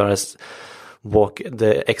måste göra walk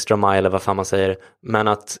the extra mile eller vad fan man säger, men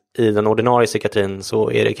att i den ordinarie psykiatrin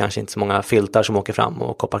så är det kanske inte så många filtar som åker fram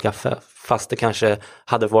och koppar kaffe, fast det kanske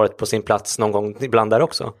hade varit på sin plats någon gång ibland där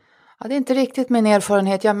också. Ja, det är inte riktigt min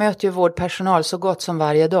erfarenhet. Jag möter ju vårdpersonal så gott som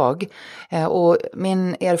varje dag. Och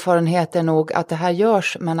min erfarenhet är nog att det här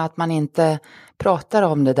görs, men att man inte pratar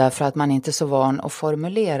om det därför att man inte är så van att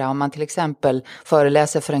formulera. Om man till exempel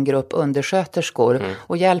föreläser för en grupp undersköterskor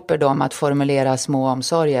och hjälper dem att formulera små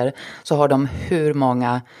omsorger, så har de hur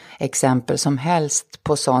många exempel som helst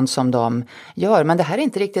på sånt som de gör. Men det här är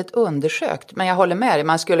inte riktigt undersökt. Men jag håller med dig,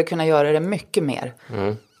 man skulle kunna göra det mycket mer.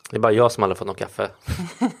 Det är bara jag som aldrig fått någon kaffe.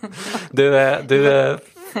 Du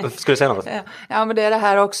skulle du säga något? Ja, men det är det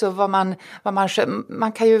här också vad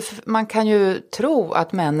man kan ju tro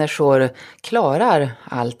att människor klarar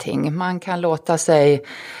allting. Man kan låta sig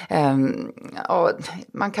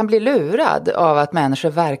man kan bli lurad av att människor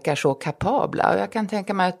verkar så kapabla. Och jag kan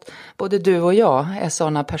tänka mig att både du och jag är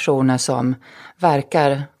sådana personer som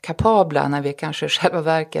verkar kapabla när vi kanske i själva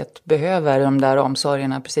verket behöver de där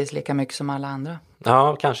omsorgerna precis lika mycket som alla andra.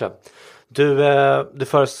 Ja, kanske. Du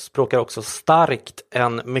förespråkar också starkt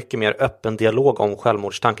en mycket mer öppen dialog om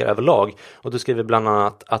självmordstankar överlag. Och du skriver bland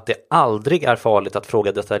annat att det aldrig är farligt att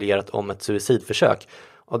fråga detaljerat om ett suicidförsök.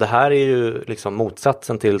 Och det här är ju liksom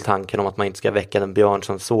motsatsen till tanken om att man inte ska väcka den björn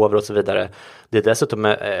som sover och så vidare. Det är dessutom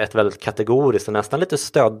ett väldigt kategoriskt och nästan lite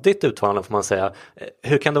stöddigt uttalande får man säga.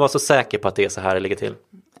 Hur kan du vara så säker på att det är så här det ligger till?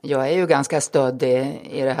 Jag är ju ganska stöddig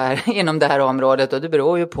inom det här området och det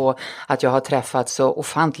beror ju på att jag har träffat så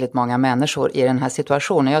ofantligt många människor i den här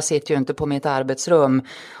situationen. Jag sitter ju inte på mitt arbetsrum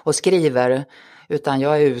och skriver, utan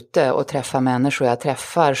jag är ute och träffar människor. Jag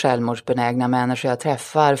träffar självmordsbenägna människor, jag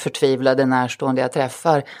träffar förtvivlade närstående, jag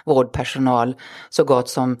träffar vårdpersonal så gott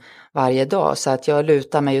som varje dag. Så att jag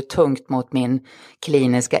lutar mig ju tungt mot min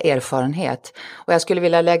kliniska erfarenhet. Och jag skulle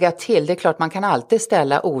vilja lägga till, det är klart man kan alltid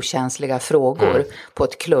ställa okänsliga frågor på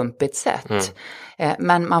ett klumpigt sätt.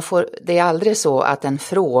 Men det är aldrig så att en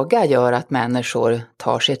fråga gör att människor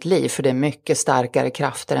tar sitt liv. För det är mycket starkare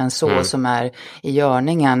krafter än så som är i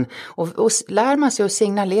görningen. Och lär man sig att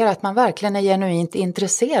signalera att man verkligen är genuint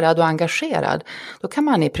intresserad och engagerad. Då kan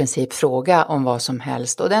man i princip fråga om vad som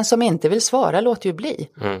helst. Och den som inte vill svara låter ju bli.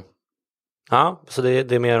 Ja, så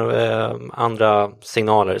det är mer andra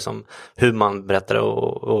signaler som hur man berättar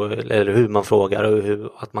eller hur man frågar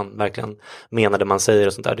och att man verkligen menar det man säger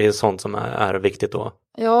och sånt där. Det är sånt som är viktigt då.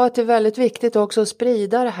 Ja, det är väldigt viktigt också att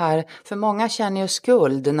sprida det här. För många känner ju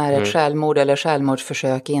skuld när ett självmord eller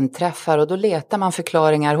självmordsförsök inträffar. Och då letar man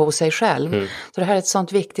förklaringar hos sig själv. Så det här är ett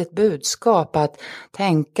sånt viktigt budskap att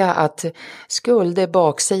tänka att skuld är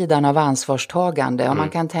baksidan av ansvarstagande. Och man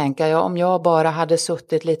kan tänka, om jag bara hade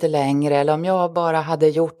suttit lite längre eller om jag bara hade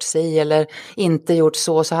gjort si eller inte gjort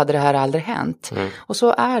så hade det här aldrig hänt. Och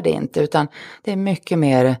så är det inte, utan det är mycket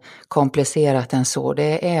mer komplicerat än så.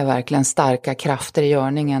 Det är verkligen starka krafter i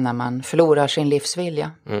görningen när man förlorar sin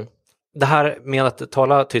livsvilja. Det här med att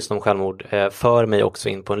tala tyst om självmord för mig också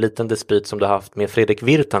in på en liten dispyt som du har haft med Fredrik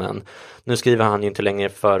Virtanen. Nu skriver han ju inte längre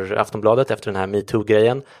för Aftonbladet efter den här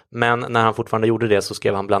MeToo-grejen, men när han fortfarande gjorde det så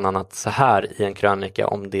skrev han bland annat så här i en krönika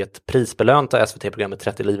om det prisbelönta SVT-programmet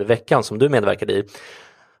 30 liv i veckan som du medverkade i.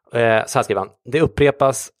 Så här skriver han: det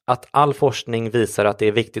upprepas att all forskning visar att det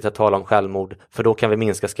är viktigt att tala om självmord för då kan vi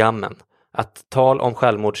minska skammen. Att tal om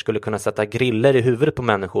självmord skulle kunna sätta griller i huvudet på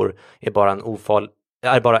människor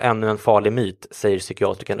är bara ännu en farlig myt, säger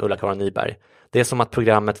psykiatrikern Ulla-Karin Nyberg. Det är som att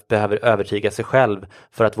programmet behöver övertyga sig själv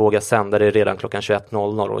för att våga sända det redan klockan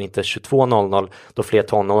 21.00 och inte 22.00 då fler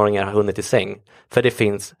tonåringar har hunnit i säng. För det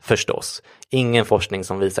finns förstås ingen forskning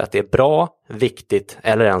som visar att det är bra, viktigt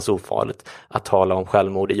eller ens ofarligt att tala om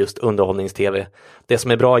självmord i just underhållnings-tv. Det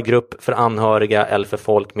som är bra i grupp för anhöriga eller för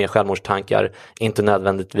folk med självmordstankar är inte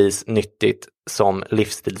nödvändigtvis nyttigt som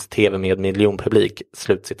livsstils-tv med miljonpublik.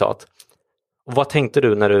 Slutcitat. Och vad tänkte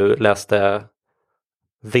du när du läste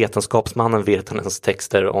vetenskapsmannen Virtanens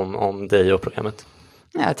texter om dig och programmet?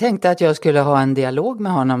 Jag tänkte att jag skulle ha en dialog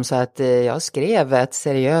med honom så att jag skrev ett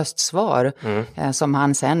seriöst svar som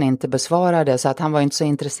han sen inte besvarade. Så att han var inte så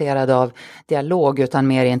intresserad av dialog utan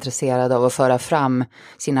mer intresserad av att föra fram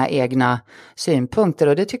sina egna synpunkter.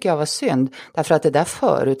 Och det tycker jag var synd. Därför att det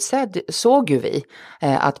där såg ju vi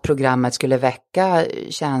att programmet skulle väcka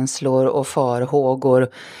känslor och farhågor.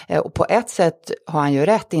 Och på ett sätt har han ju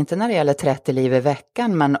rätt, inte när det gäller 30 liv i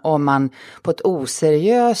veckan. Men om man på ett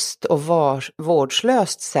oseriöst och vårdslöst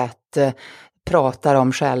sätt pratar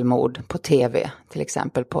om självmord på tv, till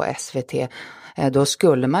exempel på SVT, då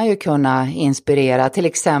skulle man ju kunna inspirera till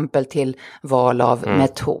exempel till val av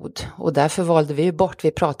metod. Och därför valde vi ju bort,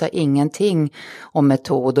 vi pratar ingenting om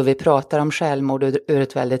metod och vi pratar om självmord ur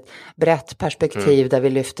ett väldigt brett perspektiv där vi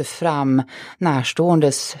lyfter fram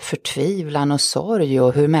närståendes förtvivlan och sorg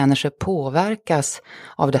och hur människor påverkas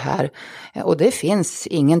av det här. Och det finns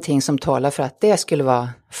ingenting som talar för att det skulle vara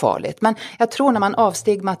farligt. Men jag tror när man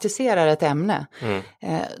avstigmatiserar ett ämne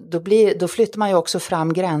då flyttar man ju också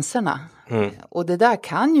fram gränserna. Och det där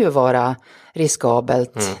kan ju vara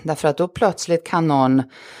riskabelt därför att då plötsligt kan någon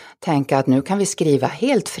tänka att nu kan vi skriva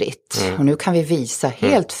helt fritt och nu kan vi visa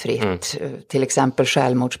helt fritt till exempel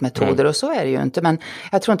självmordsmetoder och så är det ju inte. Men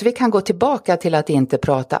jag tror inte vi kan gå tillbaka till att inte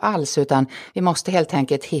prata alls utan vi måste helt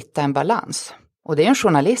enkelt hitta en balans. Och det är en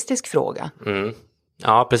journalistisk fråga.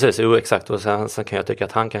 Ja, precis. Jo, exakt. Och sen kan jag tycka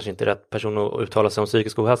att han kanske inte är rätt person att uttala sig om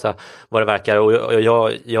psykisk ohälsa, vad det verkar. Och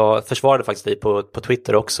jag försvarade faktiskt dig på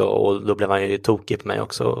Twitter också, och då blev han ju tokig på mig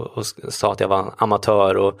också och sa att jag var en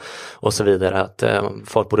amatör och så vidare. Att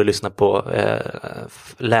folk borde lyssna på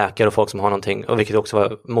läkare och folk som har någonting, och vilket också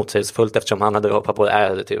var motsägelsefullt eftersom han hade hoppat på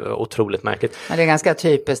det. Det är otroligt märkligt. Men det är ganska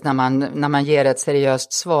typiskt när man ger ett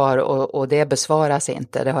seriöst svar och det besvaras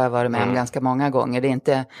inte. Det har jag varit med om ganska många gånger.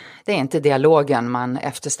 Det är inte dialogen man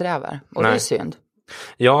eftersträvar, och Nej. det är synd.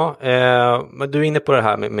 Ja, men du är inne på det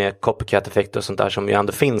här med copycat-effekter och sånt där som ju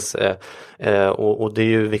ändå finns, och det är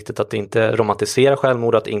ju viktigt att inte romantisera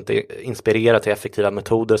självmord, att inte inspirera till effektiva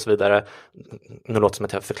metoder och så vidare. Nu låter det som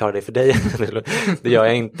att jag förklarar det för dig, det gör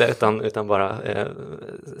jag inte, utan bara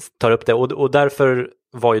tar upp det, och därför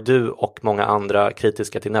var ju du och många andra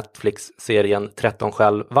kritiska till Netflix-serien 13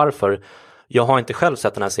 själv. Varför? Jag har inte själv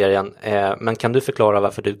sett den här serien, men kan du förklara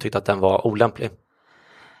varför du tyckte att den var olämplig?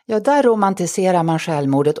 Ja, där romantiserar man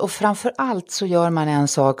självmordet, och framför allt så gör man en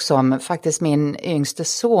sak som faktiskt min yngste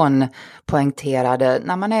son poängterade.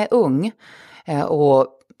 När man är ung och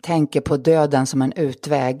tänker på döden som en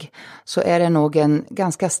utväg, så är det nog en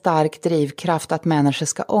ganska stark drivkraft att människor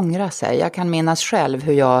ska ångra sig. Jag kan minnas själv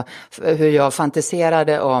hur jag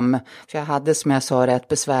fantiserade om, för jag hade som jag sa rätt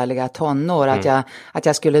besvärliga tonår, att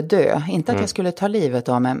jag skulle dö. Inte att jag skulle ta livet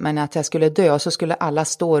av mig, men att jag skulle dö, och så skulle alla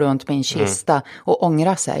stå runt min kista och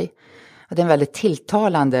ångra sig. Det är en väldigt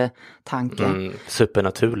tilltalande tanke.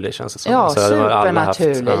 Supernaturlig känns det som. Ja, så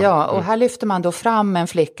supernaturlig. Ja. Och här lyfter man då fram en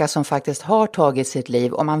flicka som faktiskt har tagit sitt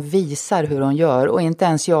liv, och man visar hur hon gör. Och inte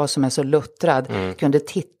ens jag som är så luttrad kunde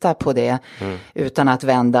titta på det utan att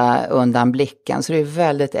vända undan blicken. Så det är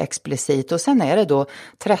väldigt explicit. Och sen är det då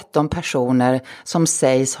 13 personer som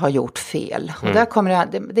sägs ha gjort fel. Och där kommer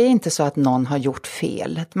det är inte så att någon har gjort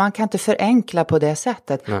fel. Man kan inte förenkla på det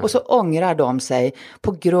sättet. Och så ångrar de sig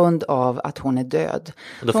på grund av att hon är död.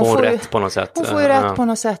 Och då får hon rätt på något sätt. Hon får ju rätt på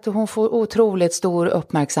något sätt, och hon får otroligt stor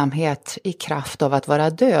uppmärksamhet i kraft av att vara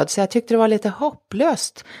död. Så jag tyckte det var lite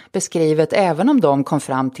hopplöst beskrivet, även om de kom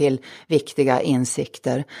fram till viktiga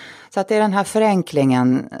insikter. Så att det är den här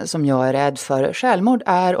förenklingen som jag är rädd för. Självmord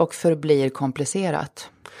är och förblir komplicerat.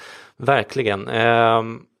 Verkligen.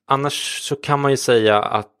 Annars så kan man ju säga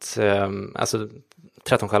att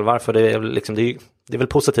 13 själv, varför det är liksom det är väl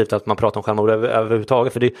positivt att man pratar om självmord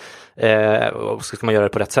överhuvudtaget, för det ska man göra det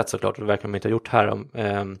på rätt sätt såklart, och det verkar man inte ha gjort här.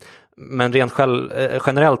 Men rent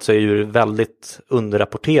generellt så är ju väldigt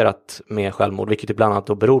underrapporterat med självmord, vilket ibland annat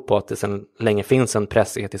då beror på att det sedan länge finns en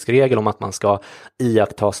pressetisk regel om att man ska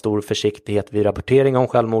iaktta stor försiktighet vid rapportering om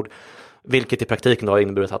självmord, vilket i praktiken då har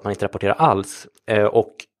inneburit att man inte rapporterar alls.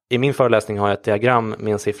 Och i min föreläsning har jag ett diagram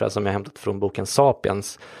med en siffra som jag hämtat från boken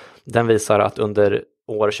Sapiens. Den visar att under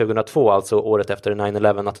år 2002, alltså året efter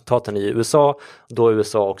 9/11-attentaten i USA, då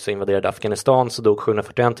USA också invaderade Afghanistan, så dog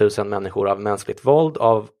 741 000 människor av mänskligt våld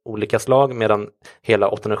av olika slag, medan hela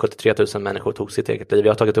 873 000 människor tog sitt eget liv.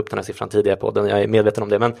 Jag har tagit upp den här siffran tidigare på den, jag är medveten om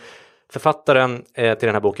det, men författaren till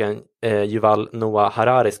den här boken, Yuval Noah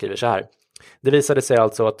Harari, skriver så här. Det visade sig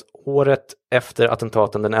alltså att året efter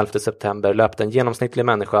attentaten den 11 september löpte en genomsnittlig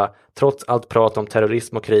människa, trots allt prat om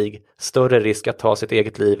terrorism och krig, större risk att ta sitt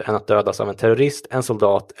eget liv än att dödas av en terrorist, en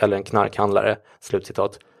soldat eller en knarkhandlare.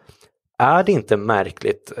 Slutcitat. Är det inte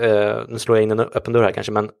märkligt, nu slår jag in en öppen dörr här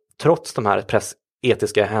kanske, men trots de här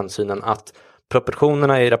pressetiska hänsynen, att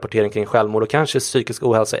proportionerna i rapportering kring självmord och kanske psykisk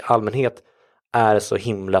ohälsa i allmänhet är så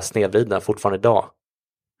himla snedvridna fortfarande idag?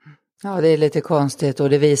 Ja, det är lite konstigt, och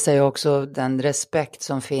det visar ju också den respekt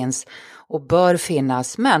som finns och bör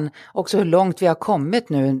finnas, men också hur långt vi har kommit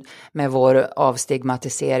nu med vår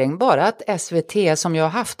avstigmatisering. Bara att SVT, som ju har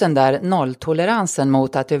haft den där nolltoleransen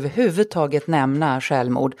mot att överhuvudtaget nämna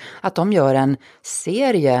självmord, att de gör en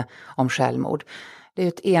serie om självmord. Det är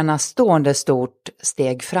ett enastående stort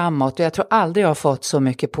steg framåt, och jag tror aldrig jag har fått så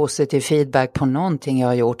mycket positiv feedback på någonting jag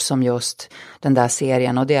har gjort som just den där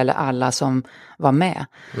serien, och det gäller alla som var med.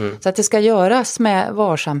 Så att det ska göras med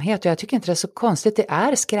varsamhet, och jag tycker inte det är så konstigt, det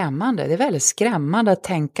är skrämmande. Det är väldigt skrämmande att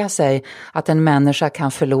tänka sig att en människa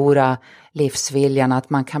kan förlora livsviljan, att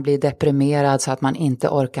man kan bli deprimerad så att man inte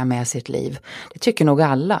orkar med sitt liv. Det tycker nog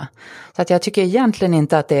alla. Så att jag tycker egentligen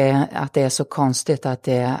inte att det är så konstigt att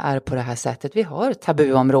det är på det här sättet. Vi har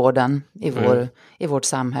tabuområden i vårt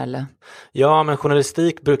samhälle. Ja, men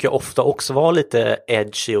journalistik brukar ofta också vara lite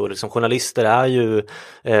edgy, och liksom, journalister är ju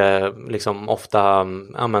liksom ofta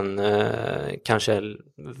kanske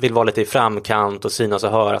vill vara lite i framkant och synas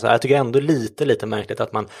och höras. Jag tycker ändå lite märkligt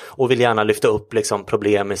att man, och vill gärna lyfta upp liksom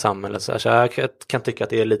problem i samhället. Så jag kan tycka att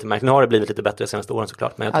det är lite märkligt. Nu har det blivit lite bättre de senaste åren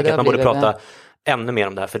såklart, men jag tycker att man borde prata ännu mer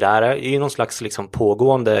om det här, för det här är ju någon slags liksom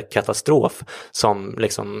pågående katastrof som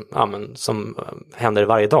liksom, som händer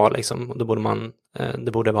varje dag liksom. Och då borde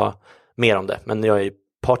det borde vara mer om det, men jag är ju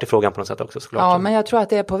part i frågan på något sätt också såklart. Ja, men jag tror att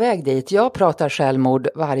det är på väg dit. Jag pratar självmord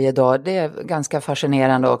varje dag. Det är ganska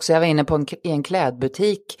fascinerande också. Jag var inne i en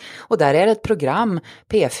klädbutik och där är det ett program,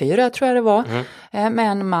 P4 tror jag det var,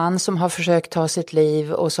 med en man som har försökt ta sitt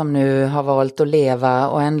liv och som nu har valt att leva,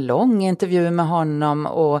 och en lång intervju med honom,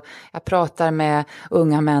 och jag pratar med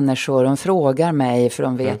unga människor, de frågar mig för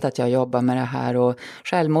de vet att jag jobbar med det här, och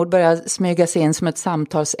självmord börjar smyga sig in som ett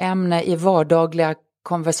samtalsämne i vardagliga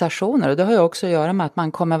konversationer, och det har ju också att göra med att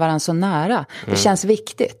man kommer varandra så nära. Det känns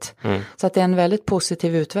viktigt. Så att det är en väldigt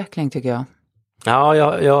positiv utveckling tycker jag. Ja,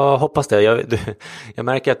 jag hoppas det. Jag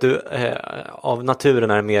märker att du av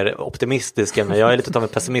naturen är mer optimistisk än mig. Jag är lite av en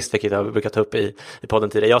pessimist, vilket jag brukar ta upp i podden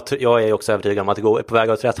tidigare. Jag är också övertygad om att det går på väg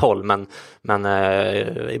åt rätt håll, men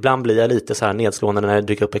ibland blir jag lite så här nedslående när det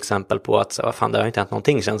dyker upp exempel på att vad fan, det har inte hänt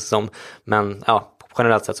någonting känns det som. Men ja,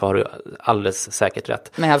 generellt sett så har du alldeles säkert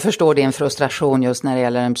rätt. Men jag förstår din frustration just när det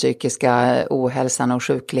gäller den psykiska ohälsan och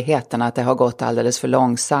sjukligheten, att det har gått alldeles för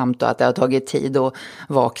långsamt och att det har tagit tid att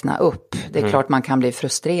vakna upp. Det är klart man kan bli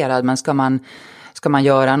frustrerad, men ska man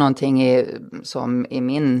göra någonting som i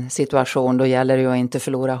min situation, då gäller det ju att inte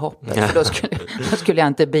förlora hoppet. För då skulle jag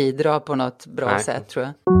inte bidra på något bra sätt, tror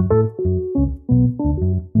jag.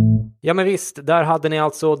 Ja men visst, där hade ni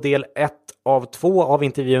alltså del 1 av 2 av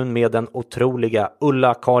intervjun med den otroliga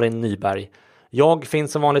Ulla-Karin Nyberg. Jag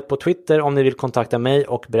finns som vanligt på Twitter om ni vill kontakta mig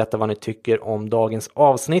och berätta vad ni tycker om dagens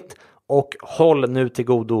avsnitt. Och håll nu till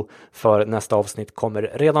godo, för nästa avsnitt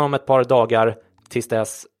kommer redan om ett par dagar. Tills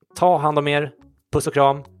dess, ta hand om er. Puss och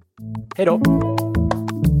kram. Hej då!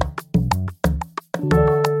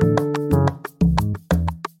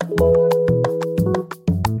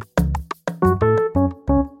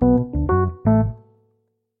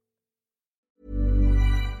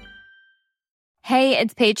 Hey,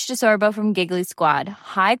 it's Paige DeSorbo from Giggly Squad.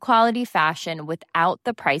 High quality fashion without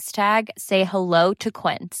the price tag. Say hello to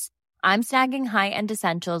Quince. I'm snagging high-end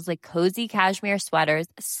essentials like cozy cashmere sweaters,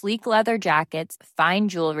 sleek leather jackets, fine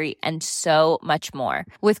jewelry, and so much more.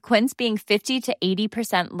 With Quince being 50 to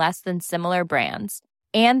 80% less than similar brands.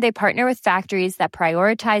 And they partner with factories that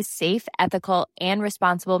prioritize safe, ethical, and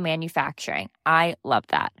responsible manufacturing. I love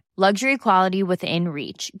that. Luxury quality within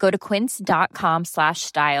reach. Go to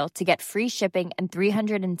quince.com/style to get free shipping and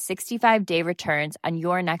 365-day returns on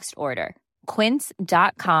your next order.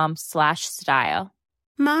 Quince.com/style.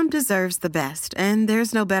 Mom deserves the best, and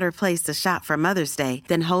there's no better place to shop for Mother's Day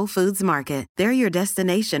than Whole Foods Market. They're your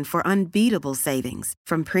destination for unbeatable savings,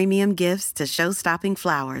 from premium gifts to show-stopping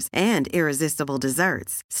flowers and irresistible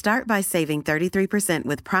desserts. Start by saving 33%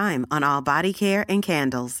 with Prime on all body care and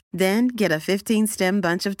candles. Then get a 15-stem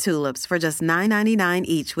bunch of tulips for just $9.99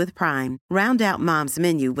 each with Prime. Round out Mom's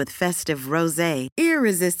menu with festive rosé,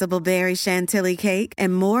 irresistible berry chantilly cake,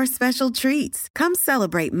 and more special treats. Come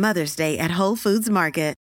celebrate Mother's Day at Whole Foods Market.